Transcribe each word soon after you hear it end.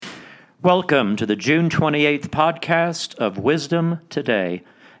Welcome to the June 28th podcast of Wisdom Today.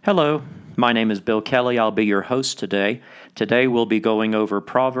 Hello, my name is Bill Kelley. I'll be your host today. Today we'll be going over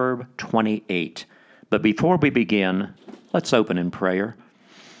Proverb 28. But before we begin, let's open in prayer.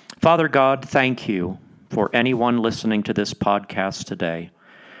 Father God, thank you for anyone listening to this podcast today.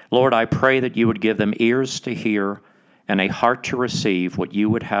 Lord, I pray that you would give them ears to hear and a heart to receive what you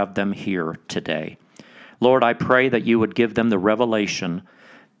would have them hear today. Lord, I pray that you would give them the revelation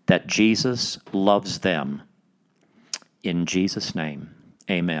that Jesus loves them. In Jesus' name,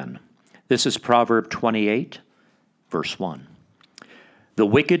 amen. This is Proverb 28, verse 1. The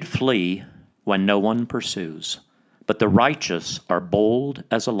wicked flee when no one pursues, but the righteous are bold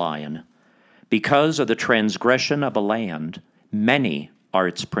as a lion. Because of the transgression of a land, many are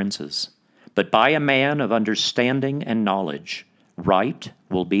its princes. But by a man of understanding and knowledge, right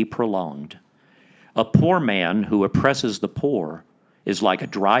will be prolonged. A poor man who oppresses the poor is like a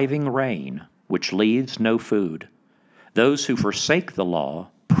driving rain, which leaves no food. Those who forsake the law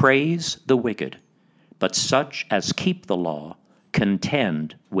praise the wicked, but such as keep the law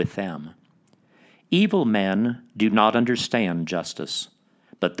contend with them. Evil men do not understand justice,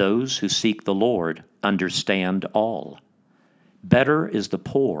 but those who seek the Lord understand all. Better is the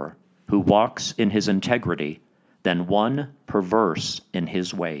poor who walks in his integrity than one perverse in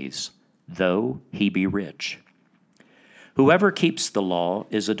his ways, though he be rich. Whoever keeps the law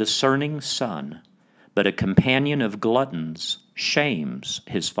is a discerning son, but a companion of gluttons shames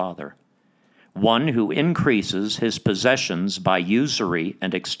his father. One who increases his possessions by usury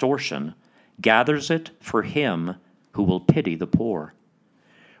and extortion gathers it for him who will pity the poor.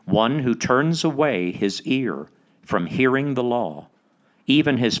 One who turns away his ear from hearing the law,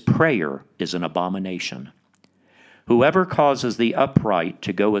 even his prayer is an abomination. Whoever causes the upright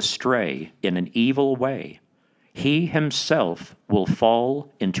to go astray in an evil way, he himself will fall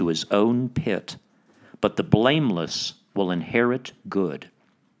into his own pit, but the blameless will inherit good.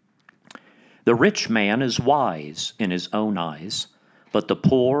 The rich man is wise in his own eyes, but the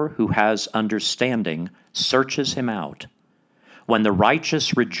poor who has understanding searches him out. When the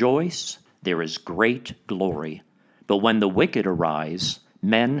righteous rejoice, there is great glory, but when the wicked arise,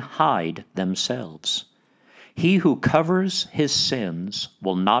 men hide themselves. He who covers his sins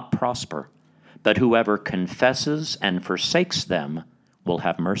will not prosper, but whoever confesses and forsakes them will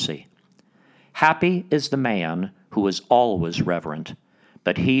have mercy. Happy is the man who is always reverent,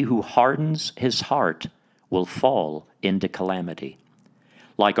 but he who hardens his heart will fall into calamity.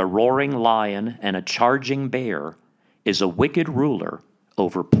 Like a roaring lion and a charging bear is a wicked ruler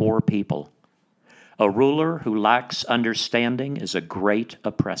over poor people. A ruler who lacks understanding is a great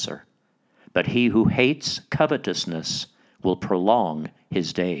oppressor, but he who hates covetousness will prolong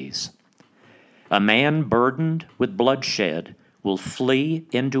his days. A man burdened with bloodshed will flee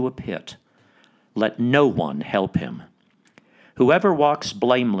into a pit. Let no one help him. Whoever walks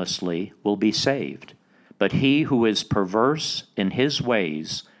blamelessly will be saved, but he who is perverse in his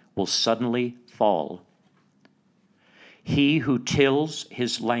ways will suddenly fall. He who tills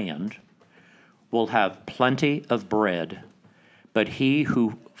his land will have plenty of bread, but he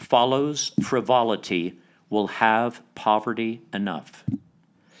who follows frivolity will have poverty enough.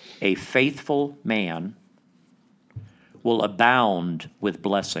 A faithful man will abound with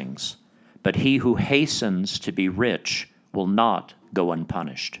blessings, but he who hastens to be rich will not go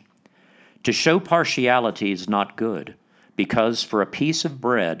unpunished. To show partiality is not good, because for a piece of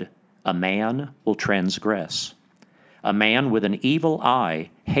bread a man will transgress. A man with an evil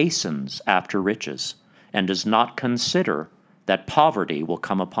eye hastens after riches, and does not consider that poverty will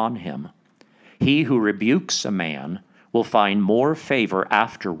come upon him. He who rebukes a man will find more favor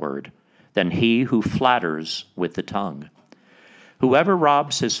afterward than he who flatters with the tongue. Whoever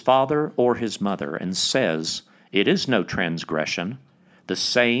robs his father or his mother and says, "It is no transgression," the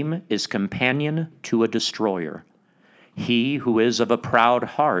same is companion to a destroyer. He who is of a proud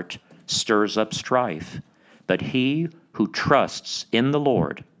heart stirs up strife, but he who trusts in the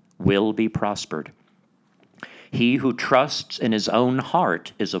Lord will be prospered. He who trusts in his own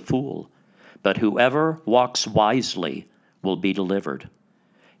heart is a fool, but whoever walks wisely will be delivered.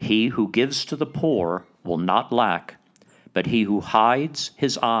 He who gives to the poor will not lack, but he who hides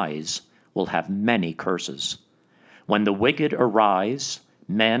his eyes will have many curses. When the wicked arise,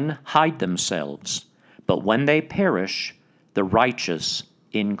 men hide themselves, but when they perish, the righteous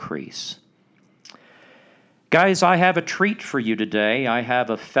increase. Guys, I have a treat for you today. I have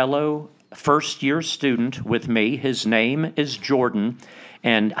a fellow first-year student with me. His name is Jordan,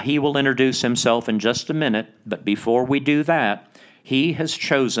 and he will introduce himself in just a minute. But before we do that, he has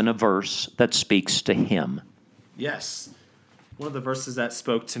chosen a verse that speaks to him. Yes. One of the verses that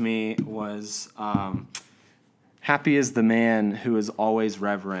spoke to me was, happy is the man who is always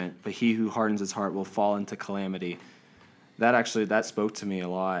reverent, but he who hardens his heart will fall into calamity. That spoke to me a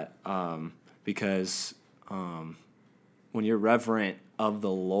lot, because when you're reverent of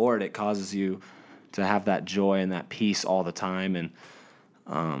the Lord, it causes you to have that joy and that peace all the time. And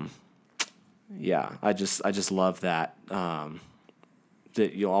I just love that,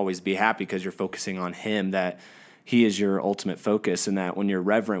 that you'll always be happy because you're focusing on Him, that He is your ultimate focus, and that when you're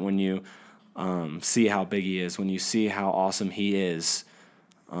reverent, when you see how big He is, when you see how awesome He is,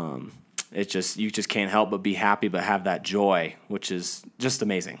 you just can't help but be happy, but have that joy, which is just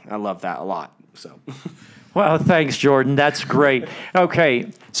amazing. I love that a lot. So, Well, thanks, Jordan. That's great. Okay,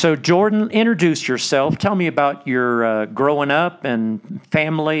 so Jordan, introduce yourself. Tell me about your growing up and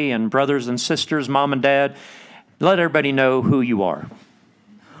family and brothers and sisters, mom and dad. Let everybody know who you are.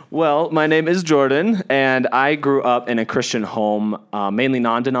 well, my name is Jordan, and I grew up in a Christian home, mainly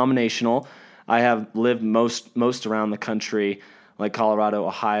non-denominational. I have lived most around the country, like Colorado,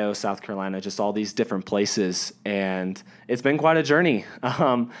 Ohio, South Carolina, just all these different places, and it's been quite a journey.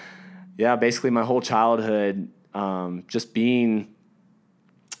 Basically my whole childhood, just being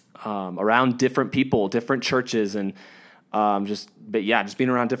around different people, different churches, and just being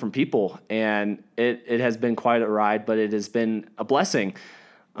around different people, and it has been quite a ride, but it has been a blessing.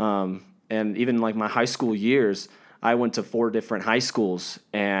 And even like my high school years, I went to 4 different high schools,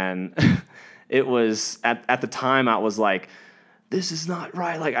 and it was at the time I was like, this is not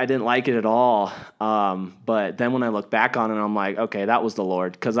right. Like, I didn't like it at all. But then when I look back on it, I'm like, okay, that was the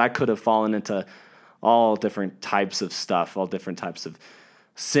Lord, because I could have fallen into all different types of stuff, all different types of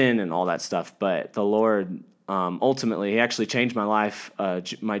sin and all that stuff. But the Lord, ultimately, He actually changed my life.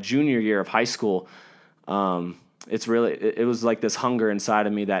 My junior year of high school, it was like this hunger inside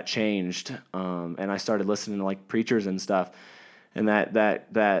of me that changed, and I started listening to like preachers and stuff. And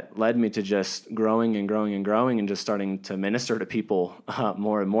that led me to just growing and growing and growing, and just starting to minister to people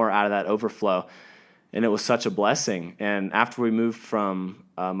more and more out of that overflow. And it was such a blessing. And after we moved from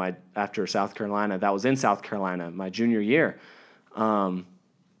after South Carolina, that was in South Carolina, my junior year,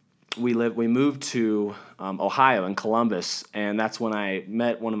 we moved to Ohio in Columbus, and that's when I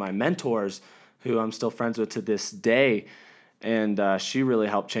met one of my mentors, who I'm still friends with to this day. And she really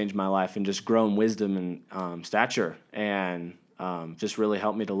helped change my life and just grow in wisdom and stature, and just really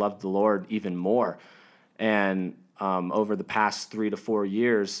helped me to love the Lord even more. And over the past 3 to 4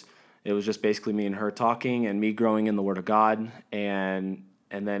 years, it was just basically me and her talking, and me growing in the Word of God, and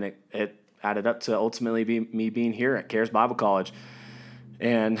then it added up to ultimately me being here at Charis Bible College.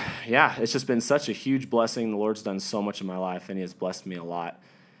 And it's just been such a huge blessing. The Lord's done so much in my life, and He has blessed me a lot.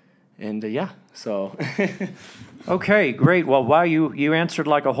 And so. Okay, great. Well, wow, you answered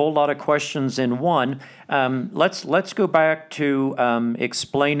like a whole lot of questions in one. Let's go back to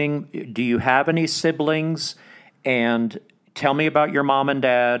explaining. Do you have any siblings? And tell me about your mom and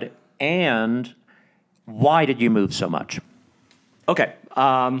dad. And why did you move so much? Okay,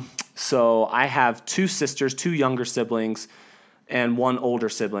 so I have 2 sisters, 2 younger siblings, and 1 older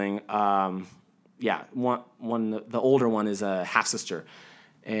sibling. The older one is a half sister.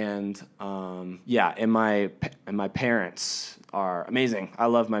 And and my parents are amazing. I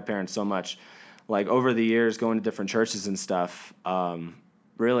love my parents so much. Like, over the years, going to different churches and stuff,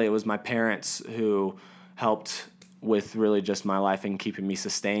 really it was my parents who helped with really just my life and keeping me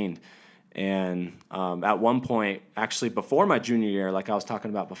sustained. And at one point, actually before my junior year, like I was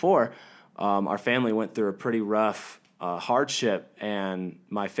talking about before, our family went through a pretty rough hardship, and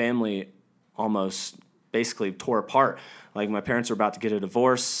my family almost basically tore apart. Like, my parents were about to get a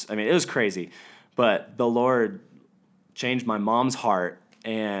divorce. I mean, it was crazy. But the Lord changed my mom's heart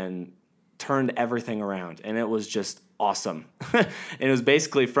and turned everything around, and it was just awesome. And it was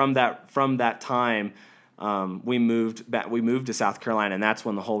basically from that time, we moved to South Carolina, and that's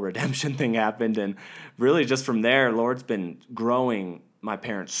when the whole redemption thing happened. And really, just from there, Lord's been growing my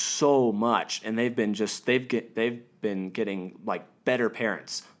parents so much, and they've been getting like better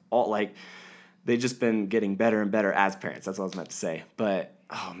parents. They've just been getting better and better as parents. That's what I was meant to say. But,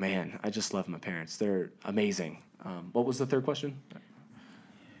 oh, man, I just love my parents. They're amazing. What was the third question?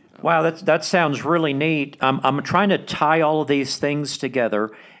 Wow, that sounds really neat. I'm trying to tie all of these things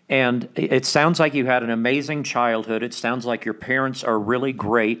together, and it sounds like you had an amazing childhood. It sounds like your parents are really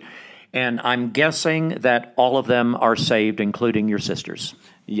great, and I'm guessing that all of them are saved, including your sisters.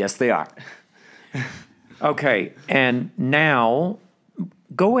 Yes, they are. Okay, and now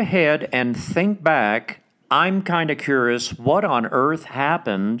go ahead and think back. I'm kind of curious, what on earth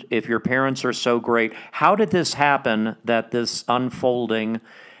happened if your parents are so great? How did this happen, that this unfolding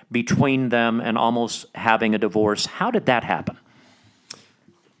between them and almost having a divorce, how did that happen?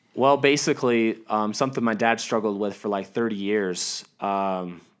 Well, basically, something my dad struggled with for like 30 years.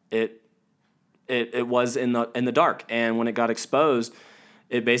 It was in the dark, and when it got exposed,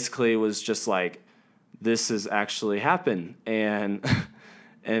 it basically was just like, this has actually happened, and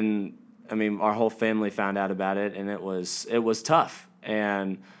and I mean, our whole family found out about it, and it was tough,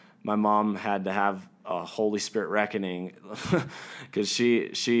 and my mom had to have a Holy Spirit reckoning because her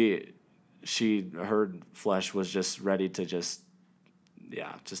flesh was just ready to just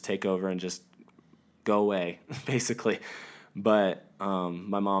take over and just go away, basically. But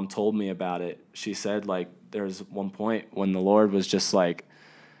my mom told me about it. She said, like, there was one point when the Lord was just like,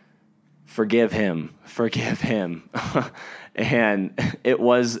 forgive him. And it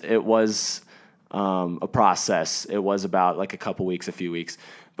was a process. It was about like a few weeks.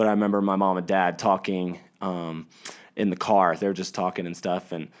 But I remember my mom and dad talking in the car. They were just talking and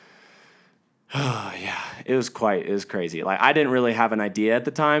stuff, and it was crazy. Like, I didn't really have an idea at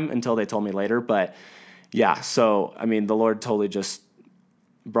the time until they told me later, but yeah, so, I mean, the Lord totally just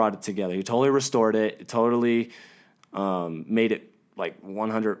brought it together. He totally restored it. It totally made it like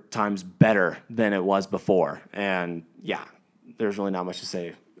 100 times better than it was before. And yeah, there's really not much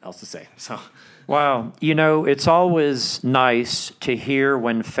else to say. So, wow. You know, it's always nice to hear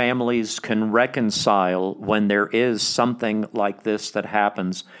when families can reconcile when there is something like this that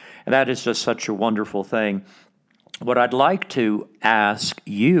happens. And that is just such a wonderful thing. What I'd like to ask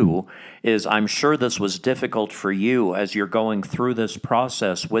you is, I'm sure this was difficult for you as you're going through this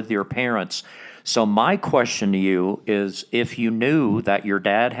process with your parents. So my question to you is, if you knew that your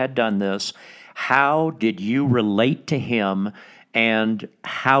dad had done this, how did you relate to him, and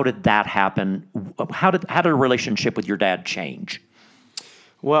how did that happen? How did a relationship with your dad change?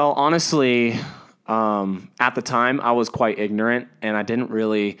 Well, honestly, at the time, I was quite ignorant, and I didn't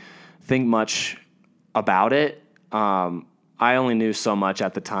really think much about it. I only knew so much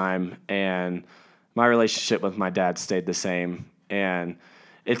at the time, and my relationship with my dad stayed the same. And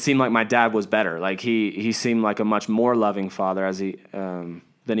it seemed like my dad was better. Like, he seemed like a much more loving father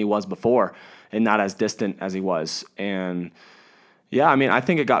than he was before, and not as distant as he was. And yeah, I mean, I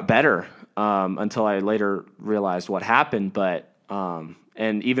think it got better until I later realized what happened. But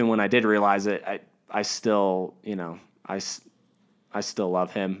and even when I did realize it, I still, I still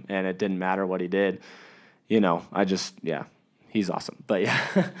love him, and it didn't matter what he did. He's awesome. But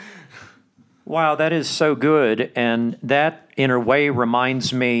yeah. Wow, that is so good. And that, in a way,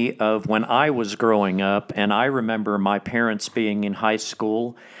 reminds me of when I was growing up, and I remember my parents being in high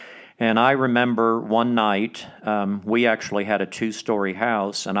school. And I remember one night, we actually had a 2-story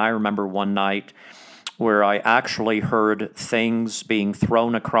house, and I remember one night where I actually heard things being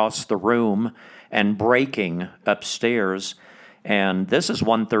thrown across the room and breaking upstairs. And this is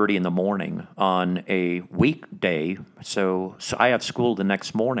 1:30 in the morning on a weekday, so I have school the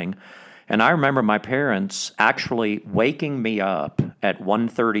next morning. And I remember my parents actually waking me up at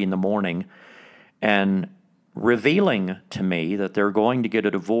 1:30 in the morning and revealing to me that they're going to get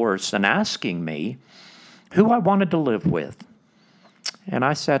a divorce and asking me who I wanted to live with. And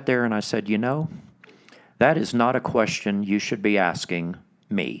I sat there and I said, that is not a question you should be asking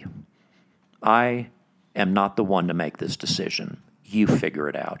me. I am not the one to make this decision. You figure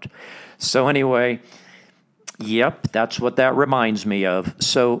it out. So anyway, yep, that's what that reminds me of.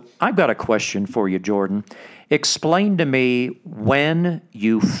 So I've got a question for you, Jordan. Explain to me when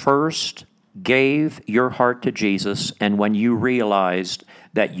you first gave your heart to Jesus and when you realized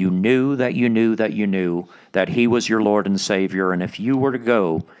that you knew that He was your Lord and Savior, and if you were to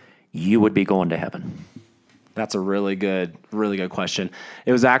go, you would be going to heaven. That's a really good question.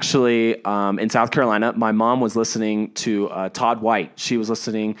 It was actually in South Carolina. My mom was listening to Todd White. She was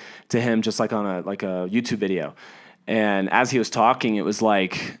listening to him just like on a YouTube video. And as he was talking, it was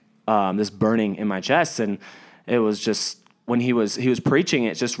like this burning in my chest. And it was just, when he was preaching,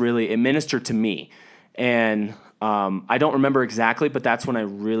 it ministered to me. And I don't remember exactly, but that's when I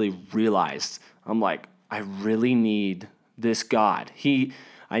really realized, I'm like, I really need this God.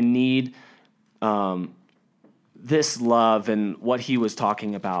 I need this love and what he was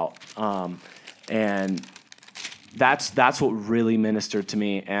talking about. And that's what really ministered to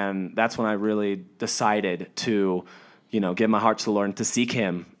me. And that's when I really decided to, give my heart to the Lord and to seek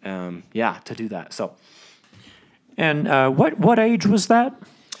him. To do that. So. And what age was that?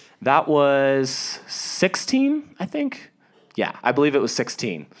 That was 16, I think. Yeah, I believe it was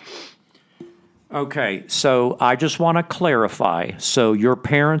 16. Okay, so I just want to clarify. So your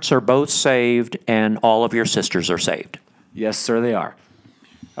parents are both saved and all of your sisters are saved? Yes, sir, they are.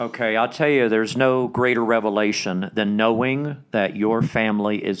 Okay, I'll tell you, there's no greater revelation than knowing that your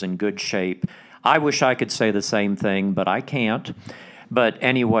family is in good shape. I wish I could say the same thing, but I can't. But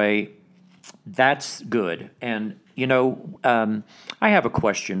anyway, that's good. And, I have a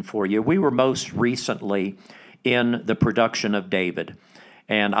question for you. We were most recently in the production of David,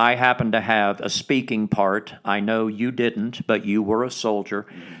 and I happened to have a speaking part. I know you didn't, but you were a soldier.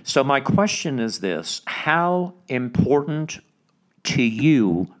 So my question is this: how important to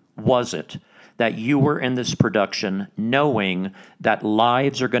you was it that you were in this production knowing that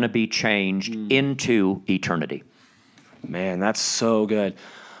lives are going to be changed into eternity? Man, that's so good.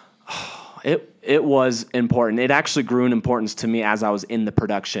 It was important. It actually grew in importance to me as I was in the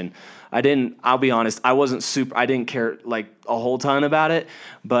production. I'll be honest, I didn't care like a whole ton about it,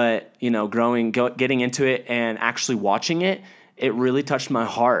 but getting into it and actually watching it, it really touched my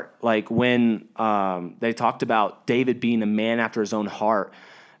heart. Like when they talked about David being a man after his own heart,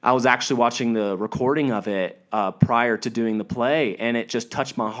 I was actually watching the recording of it prior to doing the play, and it just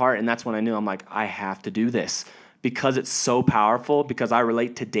touched my heart. And that's when I knew, I'm like, I have to do this because it's so powerful, because I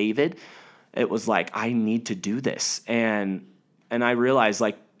relate to David. It was like, I need to do this. And I realized,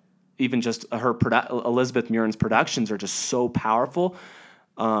 like, even just Elizabeth Murin's productions are just so powerful.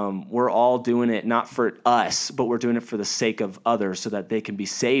 We're all doing it not for us, but we're doing it for the sake of others so that they can be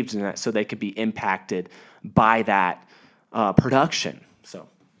saved and so they can be impacted by that production. So.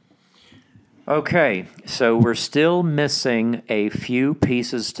 Okay, so we're still missing a few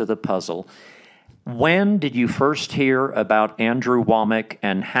pieces to the puzzle. When did you first hear about Andrew Wommack,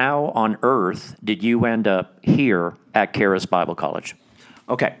 and how on earth did you end up here at Charis Bible College?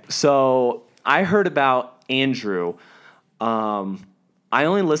 Okay, so I heard about Andrew. I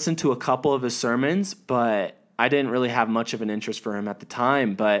only listened to a couple of his sermons, but I didn't really have much of an interest for him at the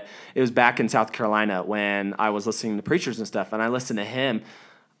time. But it was back in South Carolina when I was listening to preachers and stuff, and I listened to him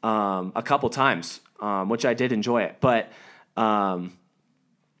a couple times, which I did enjoy it. But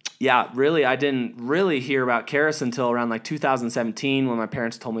really, I didn't really hear about Charis until around like 2017 when my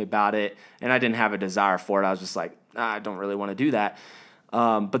parents told me about it, and I didn't have a desire for it. I was just like, I don't really want to do that.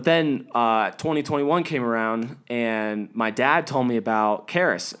 But then 2021 came around, and my dad told me about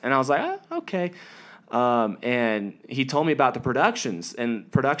Charis, and I was like, okay. And he told me about the productions,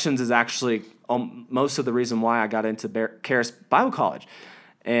 and productions is actually most of the reason why I got into Charis Bible College.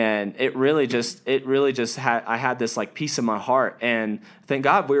 And it really just I had this like peace in my heart, and thank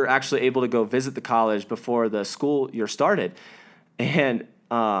God we were actually able to go visit the college before the school year started, and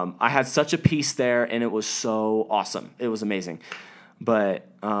I had such a peace there, and it was so awesome. It was amazing, but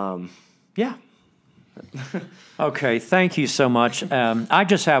yeah. Okay, thank you so much. I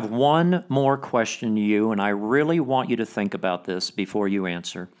just have one more question to you, and I really want you to think about this before you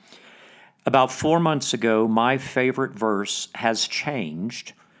answer. About 4 months ago, my favorite verse has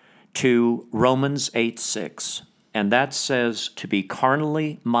changed to Romans 8:6, and that says, "To be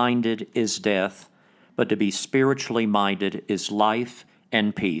carnally minded is death, but to be spiritually minded is life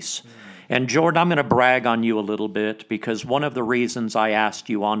and peace." And Jordan, I'm going to brag on you a little bit, because one of the reasons I asked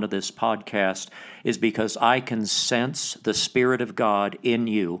you onto this podcast is because I can sense the Spirit of God in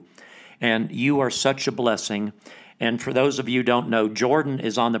you, and you are such a blessing. And for those of you who don't know, Jordan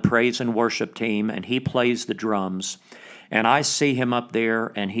is on the praise and worship team, and he plays the drums. And I see him up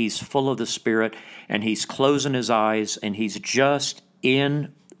there, and he's full of the Spirit, and he's closing his eyes, and he's just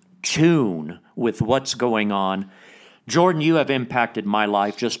in tune with what's going on. Jordan, you have impacted my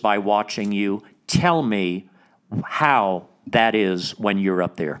life just by watching you. Tell me how that is when you're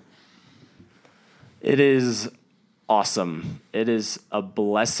up there. It is awesome. It is a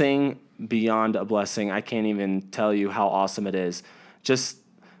blessing beyond a blessing. I can't even tell you how awesome it is. Just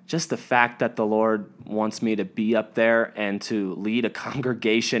the fact that the Lord wants me to be up there and to lead a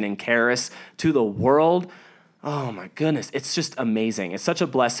congregation in Charis to the world. Oh my goodness, it's just amazing. It's such a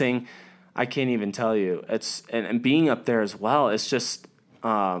blessing. I can't even tell you. And being up there as well, it's just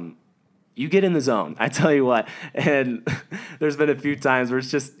you get in the zone. I tell you what. And there's been a few times where it's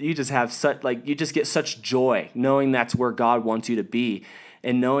just you just get such joy knowing that's where God wants you to be,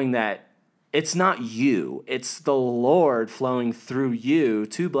 and knowing that it's not you, it's the Lord flowing through you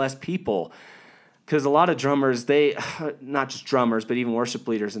to bless people. Because a lot of drummers, not just drummers, but even worship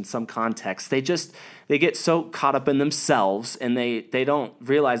leaders in some contexts, they get so caught up in themselves, and they don't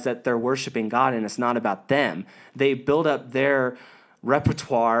realize that they're worshiping God and it's not about them. They build up their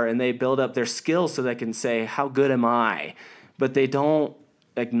repertoire and they build up their skills so they can say, how good am I? But they don't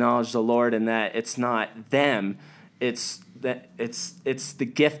acknowledge the Lord, and that it's not them. It's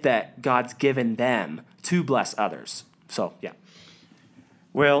the gift that God's given them to bless others. So, yeah.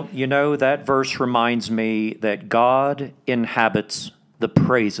 Well, that verse reminds me that God inhabits the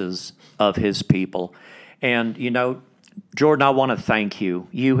praises of his people. And, Jordan, I want to thank you.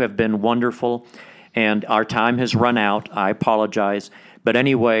 You have been wonderful. And our time has run out. I apologize. But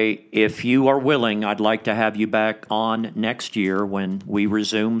anyway, if you are willing, I'd like to have you back on next year when we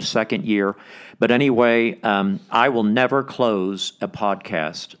resume second year. But anyway, I will never close a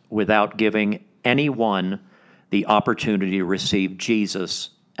podcast without giving anyone the opportunity to receive Jesus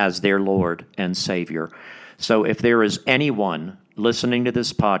as their Lord and Savior. So if there is anyone listening to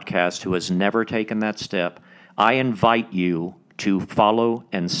this podcast who has never taken that step, I invite you to follow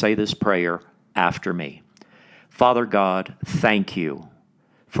and say this prayer after me. Father God, thank you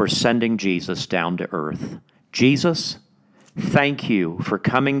for sending Jesus down to earth. Jesus, thank you for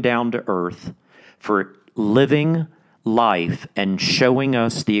coming down to earth, for living life and showing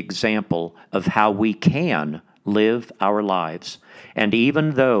us the example of how we can live our lives. And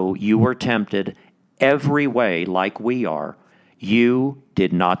even though you were tempted every way like we are, you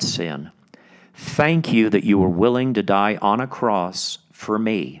did not sin. Thank you that you were willing to die on a cross for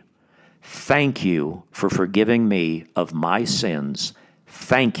me. Thank you for forgiving me of my sins.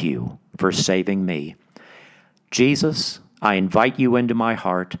 Thank you for saving me. Jesus, I invite you into my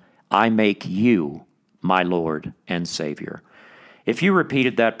heart. I make you my Lord and Savior. If you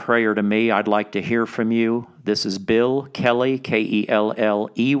repeated that prayer to me, I'd like to hear from you. This is Bill Kelley, Kelley,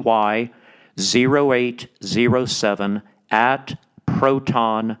 0807 at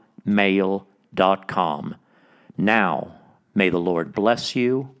protonmail.com. Now, may the Lord bless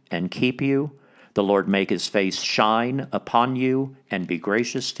you and keep you. The Lord make his face shine upon you and be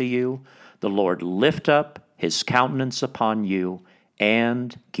gracious to you. The Lord lift up his countenance upon you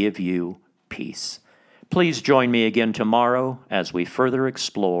and give you peace. Please join me again tomorrow as we further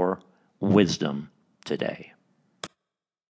explore wisdom today.